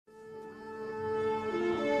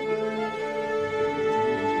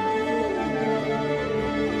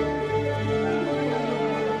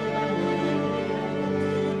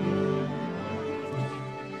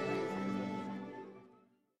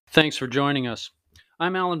Thanks for joining us.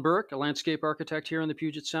 I'm Alan Burke, a landscape architect here in the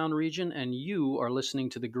Puget Sound region, and you are listening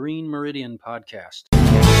to the Green Meridian podcast.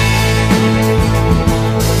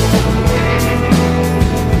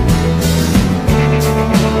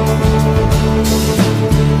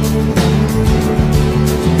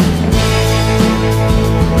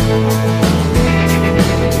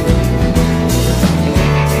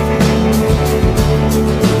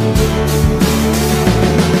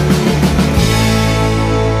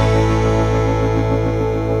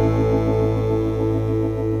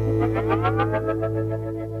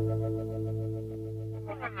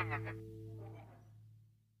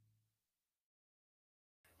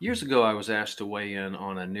 Years ago, I was asked to weigh in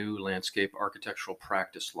on a new landscape architectural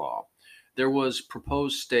practice law. There was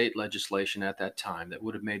proposed state legislation at that time that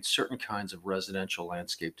would have made certain kinds of residential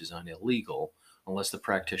landscape design illegal unless the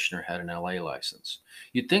practitioner had an LA license.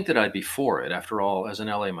 You'd think that I'd be for it. After all, as an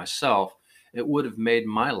LA myself, it would have made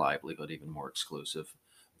my livelihood even more exclusive.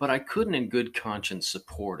 But I couldn't in good conscience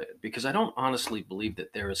support it because I don't honestly believe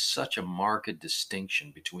that there is such a marked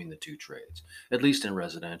distinction between the two trades, at least in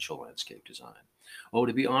residential landscape design. Oh,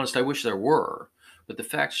 to be honest, I wish there were, but the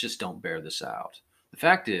facts just don't bear this out. The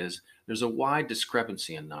fact is, there's a wide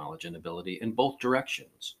discrepancy in knowledge and ability in both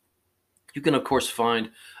directions. You can, of course,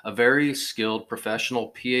 find a very skilled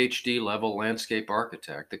professional PhD level landscape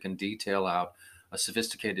architect that can detail out a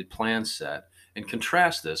sophisticated plan set and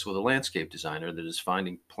contrast this with a landscape designer that is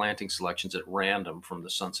finding planting selections at random from the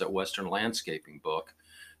Sunset Western Landscaping book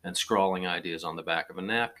and scrawling ideas on the back of a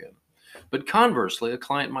napkin. But conversely, a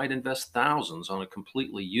client might invest thousands on a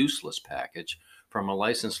completely useless package from a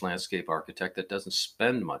licensed landscape architect that doesn't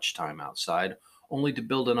spend much time outside, only to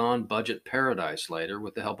build an on budget paradise later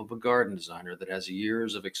with the help of a garden designer that has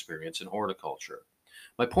years of experience in horticulture.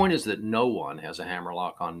 My point is that no one has a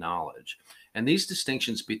hammerlock on knowledge, and these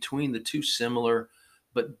distinctions between the two similar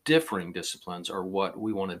but differing disciplines are what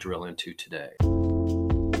we want to drill into today.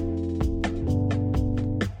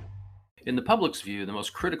 In the public's view, the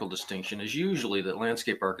most critical distinction is usually that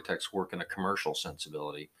landscape architects work in a commercial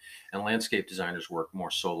sensibility and landscape designers work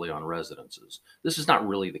more solely on residences. This is not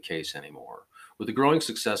really the case anymore. With the growing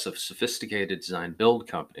success of sophisticated design build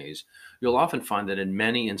companies, you'll often find that in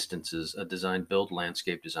many instances, a design build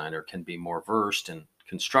landscape designer can be more versed in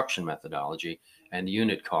construction methodology and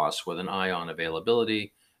unit costs with an eye on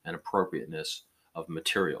availability and appropriateness of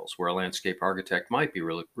materials, where a landscape architect might be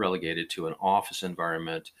relegated to an office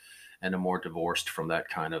environment and are more divorced from that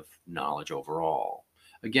kind of knowledge overall.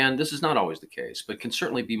 Again, this is not always the case, but can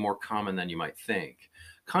certainly be more common than you might think.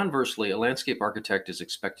 Conversely, a landscape architect is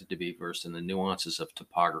expected to be versed in the nuances of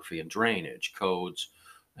topography and drainage, codes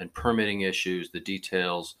and permitting issues, the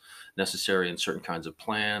details necessary in certain kinds of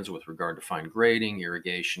plans with regard to fine grading,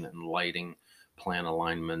 irrigation, and lighting, plan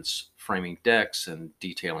alignments, framing decks, and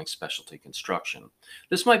detailing specialty construction.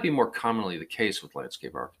 This might be more commonly the case with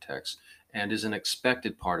landscape architects and is an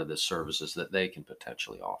expected part of the services that they can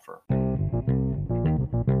potentially offer.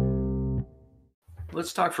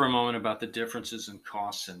 Let's talk for a moment about the differences in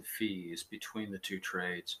costs and fees between the two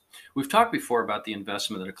trades. We've talked before about the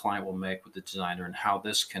investment that a client will make with the designer and how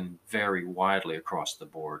this can vary widely across the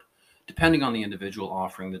board, depending on the individual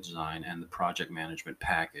offering the design and the project management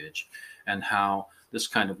package, and how this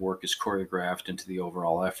kind of work is choreographed into the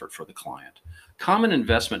overall effort for the client. Common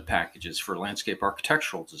investment packages for landscape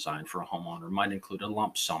architectural design for a homeowner might include a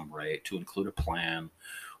lump sum rate to include a plan,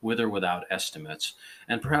 with or without estimates,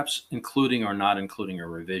 and perhaps including or not including a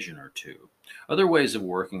revision or two. Other ways of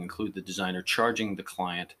working include the designer charging the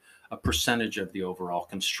client a percentage of the overall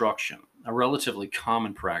construction, a relatively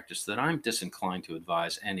common practice that I'm disinclined to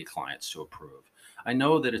advise any clients to approve. I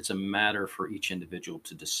know that it's a matter for each individual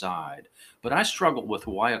to decide, but I struggle with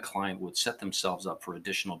why a client would set themselves up for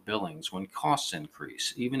additional billings when costs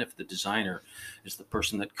increase, even if the designer is the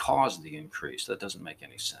person that caused the increase. That doesn't make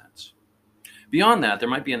any sense. Beyond that, there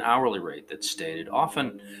might be an hourly rate that's stated.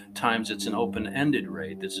 Oftentimes, it's an open-ended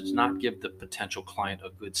rate. This does not give the potential client a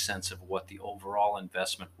good sense of what the overall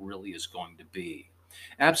investment really is going to be.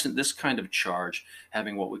 Absent this kind of charge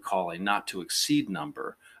having what we call a not to exceed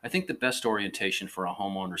number, I think the best orientation for a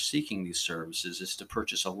homeowner seeking these services is to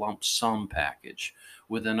purchase a lump sum package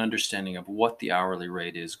with an understanding of what the hourly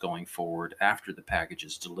rate is going forward after the package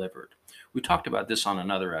is delivered. We talked about this on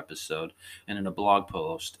another episode and in a blog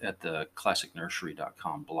post at the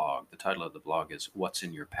classicnursery.com blog. The title of the blog is What's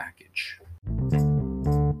in Your Package?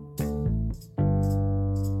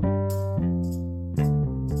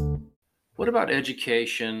 What about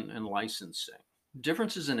education and licensing?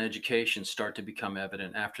 Differences in education start to become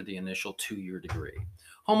evident after the initial 2-year degree.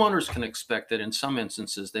 Homeowners can expect that in some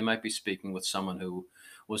instances they might be speaking with someone who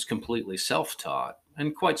was completely self-taught,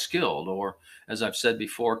 and quite skilled, or, as I've said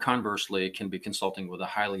before, conversely, it can be consulting with a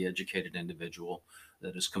highly educated individual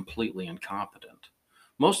that is completely incompetent.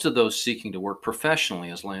 Most of those seeking to work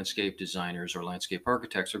professionally as landscape designers or landscape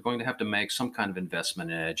architects are going to have to make some kind of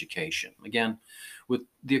investment in education. Again, with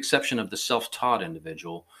the exception of the self taught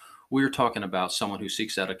individual, we're talking about someone who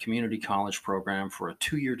seeks out a community college program for a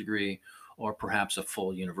 2 year degree or perhaps a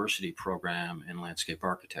full university program in landscape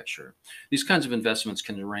architecture. These kinds of investments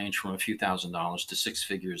can range from a few $1,000s to six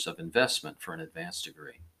figures of investment for an advanced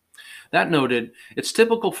degree. That noted, it's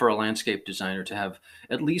typical for a landscape designer to have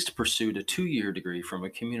at least pursued a 2 year degree from a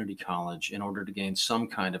community college in order to gain some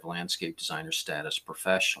kind of landscape designer status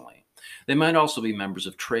professionally. They might also be members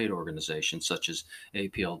of trade organizations such as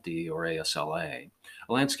APLD or ASLA.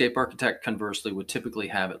 A landscape architect, conversely, would typically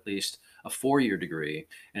have at least a 4 year degree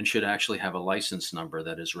and should actually have a license number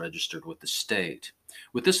that is registered with the state.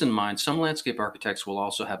 With this in mind, some landscape architects will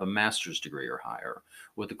also have a master's degree or higher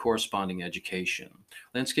with a corresponding education.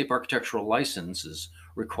 Landscape architectural licenses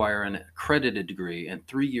require an accredited degree and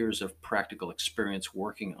 3 years of practical experience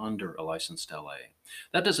working under a licensed LA.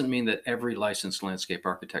 That doesn't mean that every licensed landscape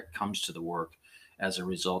architect comes to the work as a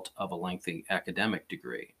result of a lengthy academic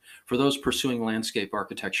degree. For those pursuing landscape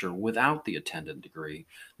architecture without the attendant degree,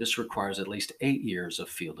 this requires at least 8 years of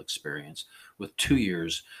field experience, with 2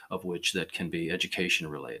 years of which that can be education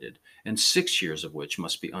related, and 6 years of which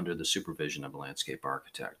must be under the supervision of a landscape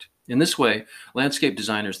architect. In this way, landscape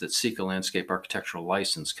designers that seek a landscape architectural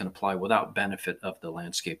license can apply without benefit of the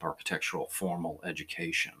landscape architectural formal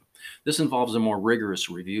education. This involves a more rigorous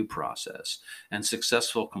review process and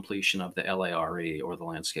successful completion of the LARE, or the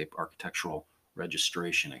Landscape Architectural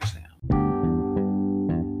Registration Exam.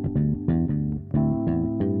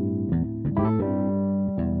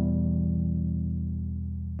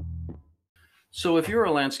 So, if you're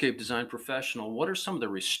a landscape design professional, what are some of the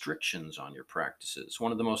restrictions on your practices?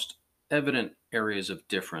 One of the most evident areas of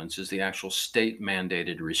difference is the actual state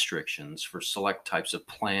mandated restrictions for select types of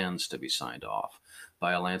plans to be signed off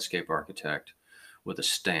by a landscape architect with a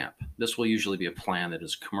stamp. This will usually be a plan that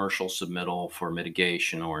is a commercial submittal for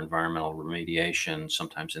mitigation or environmental remediation,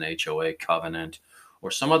 sometimes an HOA covenant, or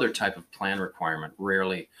some other type of plan requirement,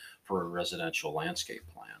 rarely for a residential landscape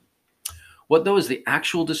plan. What though is the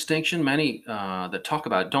actual distinction? Many that talk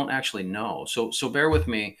about it don't actually know. So bear with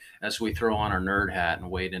me as we throw on our nerd hat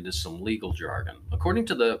and wade into some legal jargon. According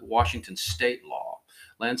to the Washington state law,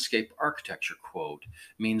 landscape architecture, quote,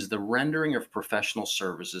 means the rendering of professional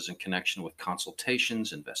services in connection with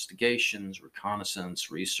consultations, investigations,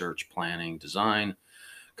 reconnaissance, research, planning, design,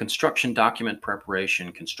 construction document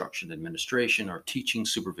preparation, construction administration, or teaching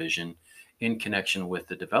supervision in connection with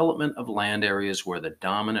the development of land areas where the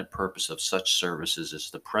dominant purpose of such services is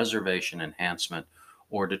the preservation, enhancement,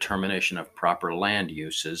 or determination of proper land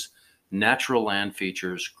uses, natural land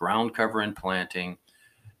features, ground cover and planting,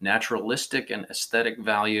 naturalistic and aesthetic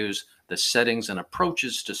values, the settings and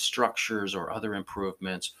approaches to structures or other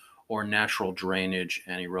improvements, or natural drainage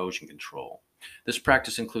and erosion control. This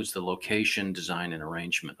practice includes the location, design, and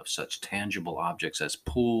arrangement of such tangible objects as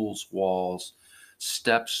pools, walls,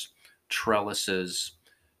 steps, trellises,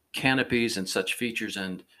 canopies, and such features,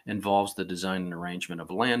 and involves the design and arrangement of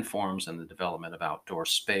landforms and the development of outdoor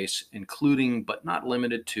space, including but not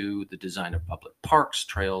limited to the design of public parks,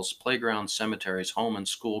 trails, playgrounds, cemeteries, home and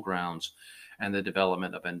school grounds, and the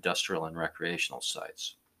development of industrial and recreational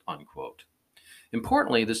sites, unquote.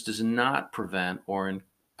 Importantly, this does not prevent or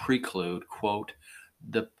preclude, quote,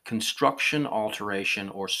 the construction, alteration,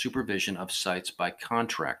 or supervision of sites by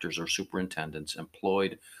contractors or superintendents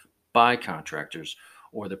employed by contractors,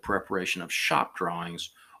 or the preparation of shop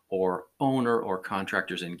drawings, or owner or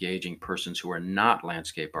contractors engaging persons who are not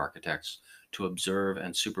landscape architects to observe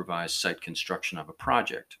and supervise site construction of a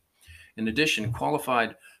project. In addition,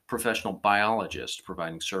 qualified professional biologists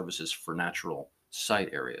providing services for natural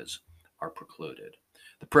site areas are precluded.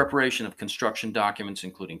 The preparation of construction documents,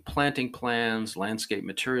 including planting plans, landscape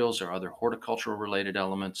materials, or other horticultural related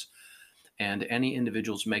elements, and any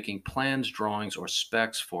individuals making plans, drawings, or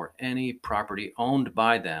specs for any property owned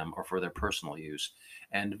by them or for their personal use.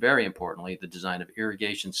 And very importantly, the design of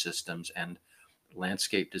irrigation systems and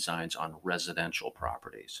landscape designs on residential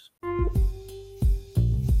properties.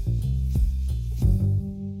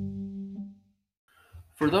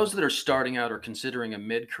 For those that are starting out or considering a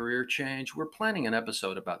mid-career change, we're planning an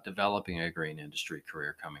episode about developing a green industry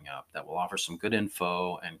career coming up that will offer some good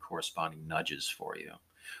info and corresponding nudges for you.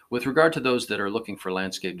 With regard to those that are looking for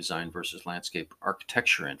landscape design versus landscape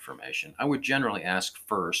architecture information, I would generally ask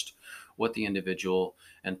first what the individual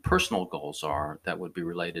and personal goals are that would be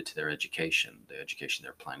related to their education, the education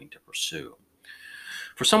they're planning to pursue.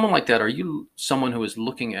 For someone like that, are you someone who is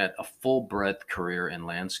looking at a full breadth career in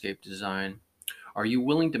landscape design? Are you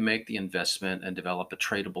willing to make the investment and develop a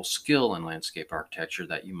tradable skill in landscape architecture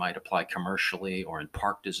that you might apply commercially or in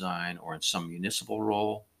park design or in some municipal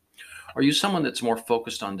role? Are you someone that's more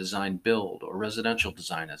focused on design build or residential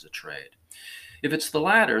design as a trade? If it's the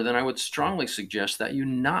latter, then I would strongly suggest that you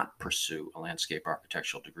not pursue a landscape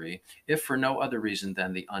architectural degree, if for no other reason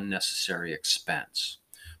than the unnecessary expense.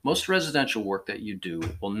 Most residential work that you do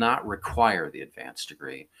will not require the advanced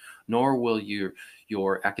degree, nor will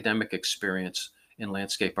your academic experience in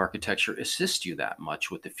landscape architecture assist you that much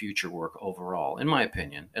with the future work overall, in my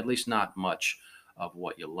opinion, at least not much of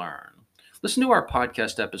what you learn. Listen to our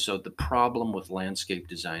podcast episode, The Problem with Landscape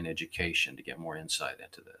Design Education, to get more insight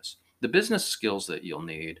into this. The business skills that you'll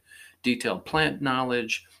need, detailed plant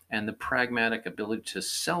knowledge, and the pragmatic ability to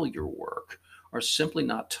sell your work are simply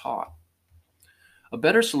not taught. A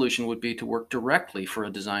better solution would be to work directly for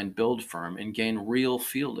a design build firm and gain real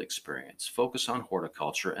field experience, focus on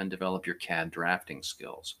horticulture, and develop your CAD drafting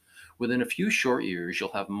skills. Within a few short years,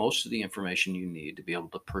 you'll have most of the information you need to be able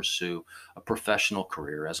to pursue a professional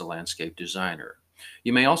career as a landscape designer.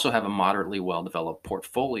 You may also have a moderately well developed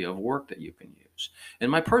portfolio of work that you can use. In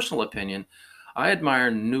my personal opinion, I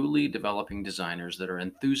admire newly developing designers that are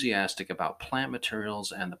enthusiastic about plant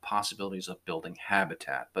materials and the possibilities of building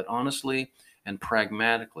habitat. But honestly and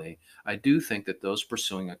pragmatically, I do think that those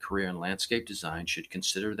pursuing a career in landscape design should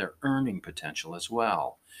consider their earning potential as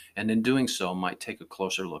well, and in doing so, might take a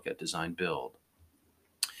closer look at design build.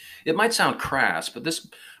 It might sound crass, but this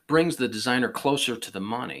brings the designer closer to the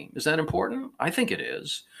money. Is that important? I think it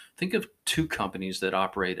is. Think of two companies that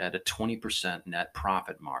operate at a 20% net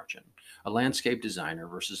profit margin, a landscape designer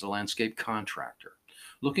versus a landscape contractor.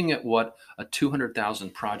 Looking at what a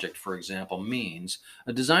 200,000 project, for example, means,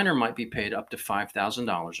 a designer might be paid up to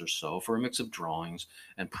 $5,000 or so for a mix of drawings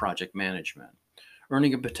and project management,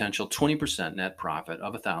 earning a potential 20% net profit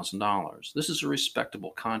of $1,000. This is a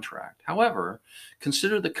respectable contract. However,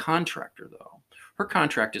 consider the contractor, though. Her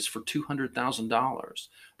contract is for $200,000.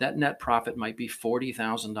 That net profit might be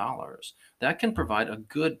 $40,000. That can provide a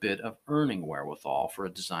good bit of earning wherewithal for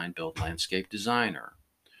a design build landscape designer.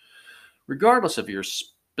 Regardless of your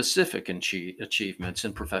specific achievements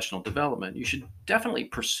in professional development, you should definitely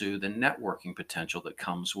pursue the networking potential that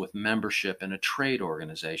comes with membership in a trade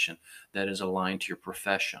organization that is aligned to your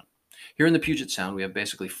profession. Here in the Puget Sound, we have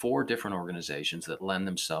basically four different organizations that lend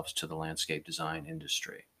themselves to the landscape design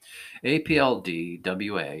industry.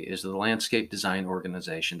 APLD-WA is the landscape design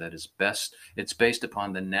organization that is best. It's based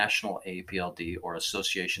upon the National APLD, or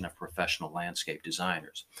Association of Professional Landscape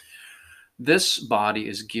Designers. This body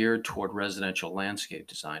is geared toward residential landscape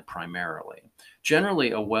design primarily.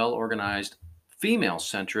 Generally, a well organized, female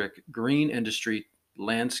centric green industry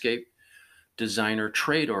landscape designer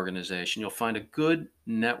trade organization, you'll find a good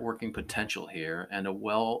networking potential here and a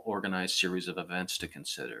well organized series of events to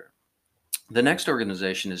consider. The next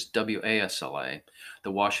organization is WASLA,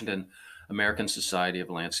 the Washington American Society of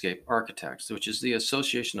Landscape Architects, which is the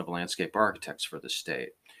Association of Landscape Architects for the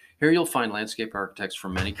state. Here you'll find landscape architects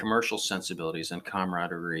from many commercial sensibilities and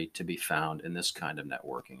camaraderie to be found in this kind of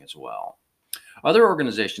networking as well. Other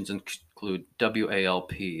organizations include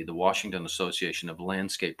WALP, the Washington Association of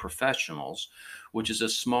Landscape Professionals, which is a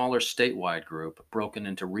smaller statewide group broken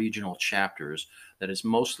into regional chapters that is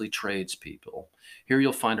mostly tradespeople. Here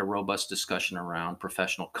you'll find a robust discussion around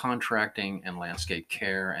professional contracting and landscape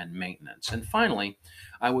care and maintenance. And finally,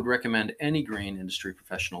 I would recommend any green industry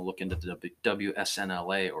professional look into the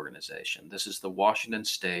WSNLA organization. This is the Washington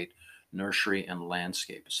State Nursery and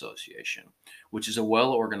Landscape Association, which is a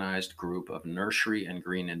well-organized group of nursery and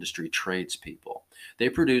green industry tradespeople. They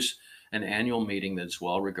produce an annual meeting that is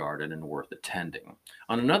well regarded and worth attending.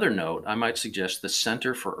 On another note, I might suggest the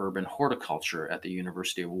Center for Urban Horticulture at the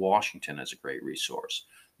University of Washington as a great resource.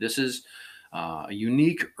 This is a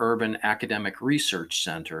unique urban academic research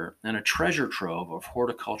center and a treasure trove of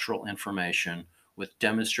horticultural information with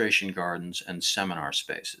demonstration gardens and seminar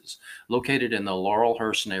spaces. Located in the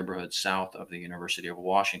Laurelhurst neighborhood south of the University of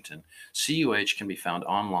Washington, CUH can be found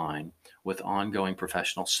online with ongoing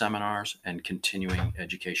professional seminars and continuing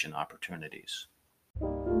education opportunities.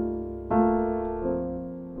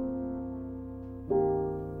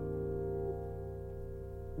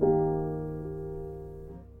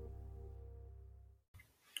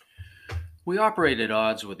 We operate at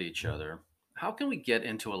odds with each other. How can we get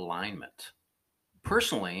into alignment?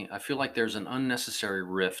 Personally, I feel like there's an unnecessary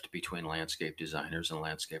rift between landscape designers and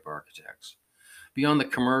landscape architects. Beyond the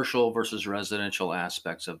commercial versus residential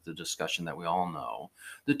aspects of the discussion that we all know,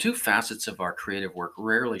 the two facets of our creative work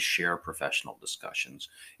rarely share professional discussions,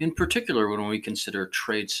 in particular when we consider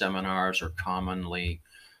trade seminars or commonly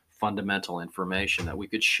fundamental information that we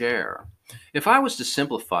could share. If I was to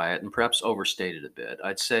simplify it and perhaps overstate it a bit,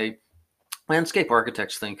 I'd say landscape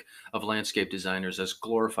architects think of landscape designers as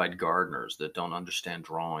glorified gardeners that don't understand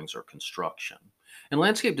drawings or construction. And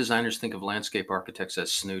landscape designers think of landscape architects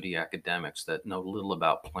as snooty academics that know little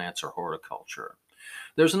about plants or horticulture.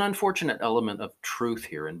 There's an unfortunate element of truth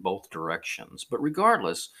here in both directions, but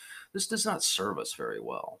regardless, this does not serve us very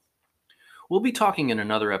well. We'll be talking in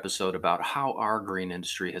another episode about how our green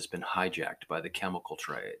industry has been hijacked by the chemical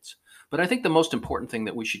trades. But I think the most important thing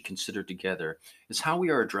that we should consider together is how we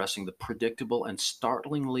are addressing the predictable and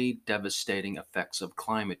startlingly devastating effects of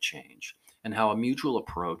climate change, and how a mutual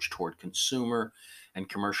approach toward consumer and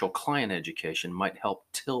commercial client education might help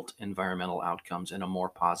tilt environmental outcomes in a more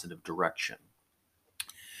positive direction.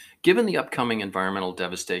 Given the upcoming environmental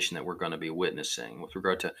devastation that we're going to be witnessing with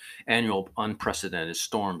regard to annual unprecedented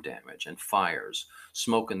storm damage and fires,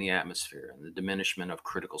 smoke in the atmosphere, and the diminishment of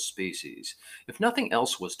critical species, if nothing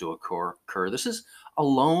else was to occur, this is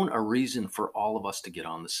alone a reason for all of us to get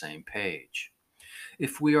on the same page.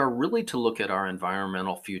 If we are really to look at our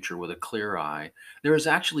environmental future with a clear eye, there is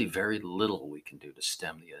actually very little we can do to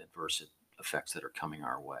stem the adverse effects that are coming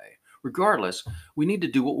our way. Regardless, we need to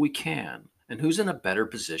do what we can. And who's in a better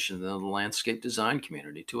position than the landscape design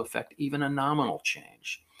community to affect even a nominal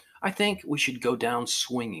change? I think we should go down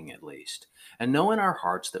swinging at least, and know in our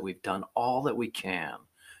hearts that we've done all that we can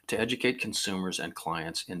to educate consumers and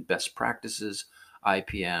clients in best practices,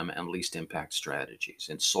 IPM, and least impact strategies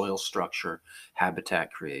in soil structure,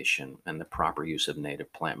 habitat creation, and the proper use of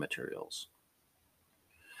native plant materials.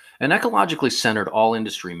 An ecologically centered all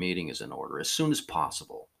industry meeting is in order as soon as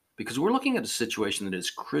possible because we're looking at a situation that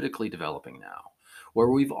is critically developing now, where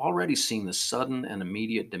we've already seen the sudden and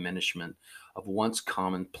immediate diminishment of once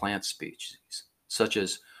common plant species, such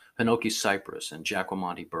as Hinoki cypress and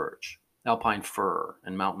Jacquemonte birch, alpine fir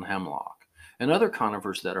and mountain hemlock, and other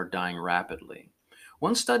conifers that are dying rapidly.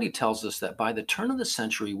 One study tells us that by the turn of the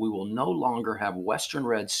century, we will no longer have western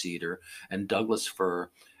red cedar and Douglas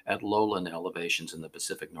fir at lowland elevations in the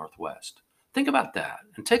Pacific Northwest. Think about that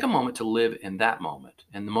and take a moment to live in that moment,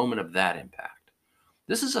 in the moment of that impact.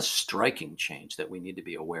 This is a striking change that we need to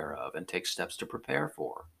be aware of and take steps to prepare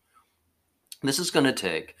for. This is going to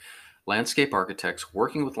take landscape architects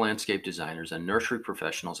working with landscape designers and nursery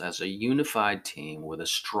professionals as a unified team with a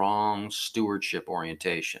strong stewardship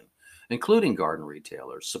orientation, including garden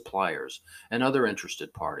retailers, suppliers, and other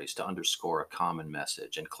interested parties to underscore a common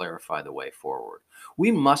message and clarify the way forward.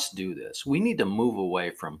 We must do this. We need to move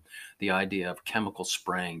away from the idea of chemical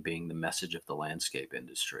spraying being the message of the landscape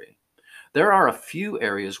industry. There are a few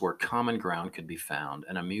areas where common ground could be found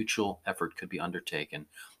and a mutual effort could be undertaken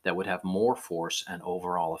that would have more force and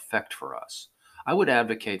overall effect for us. I would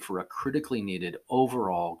advocate for a critically needed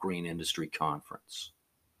overall green industry conference.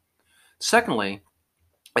 Secondly,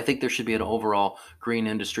 I think there should be an overall green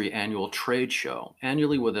industry annual trade show,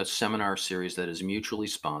 annually with a seminar series that is mutually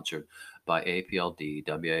sponsored by APLD,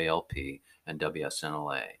 WALP, and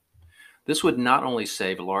WSNLA. This would not only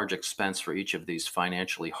save large expense for each of these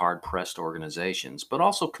financially hard-pressed organizations, but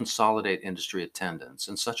also consolidate industry attendance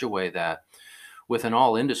in such a way that, with an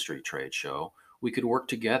all-industry trade show, we could work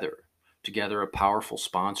together to gather powerful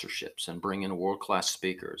sponsorships and bring in world-class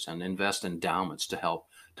speakers and invest endowments to help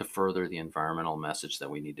to further the environmental message that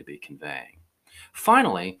we need to be conveying.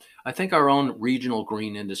 Finally, I think our own regional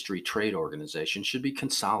green industry trade organization should be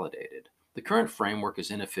consolidated. The current framework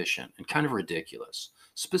is inefficient and kind of ridiculous.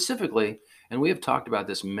 Specifically, and we have talked about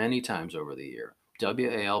this many times over the year,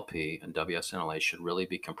 WALP and WSNLA should really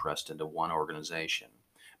be compressed into one organization.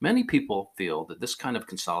 Many people feel that this kind of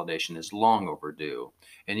consolidation is long overdue,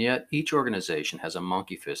 and yet each organization has a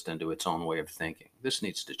monkey fist into its own way of thinking. This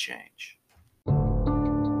needs to change.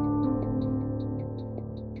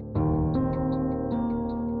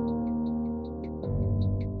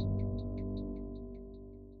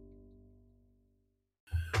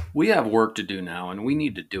 We have work to do now, and we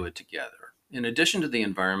need to do it together. In addition to the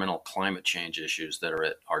environmental climate change issues that are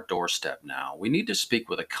at our doorstep now, we need to speak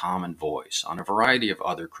with a common voice on a variety of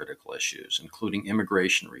other critical issues, including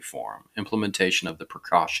immigration reform, implementation of the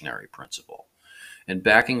precautionary principle, and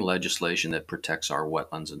backing legislation that protects our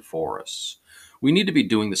wetlands and forests. We need to be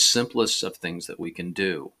doing the simplest of things that we can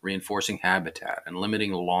do, reinforcing habitat and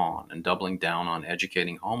limiting lawn and doubling down on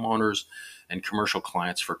educating homeowners and commercial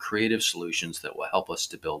clients for creative solutions that will help us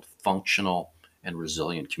to build functional and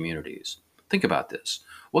resilient communities. Think about this.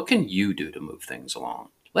 What can you do to move things along?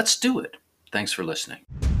 Let's do it. Thanks for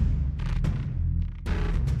listening.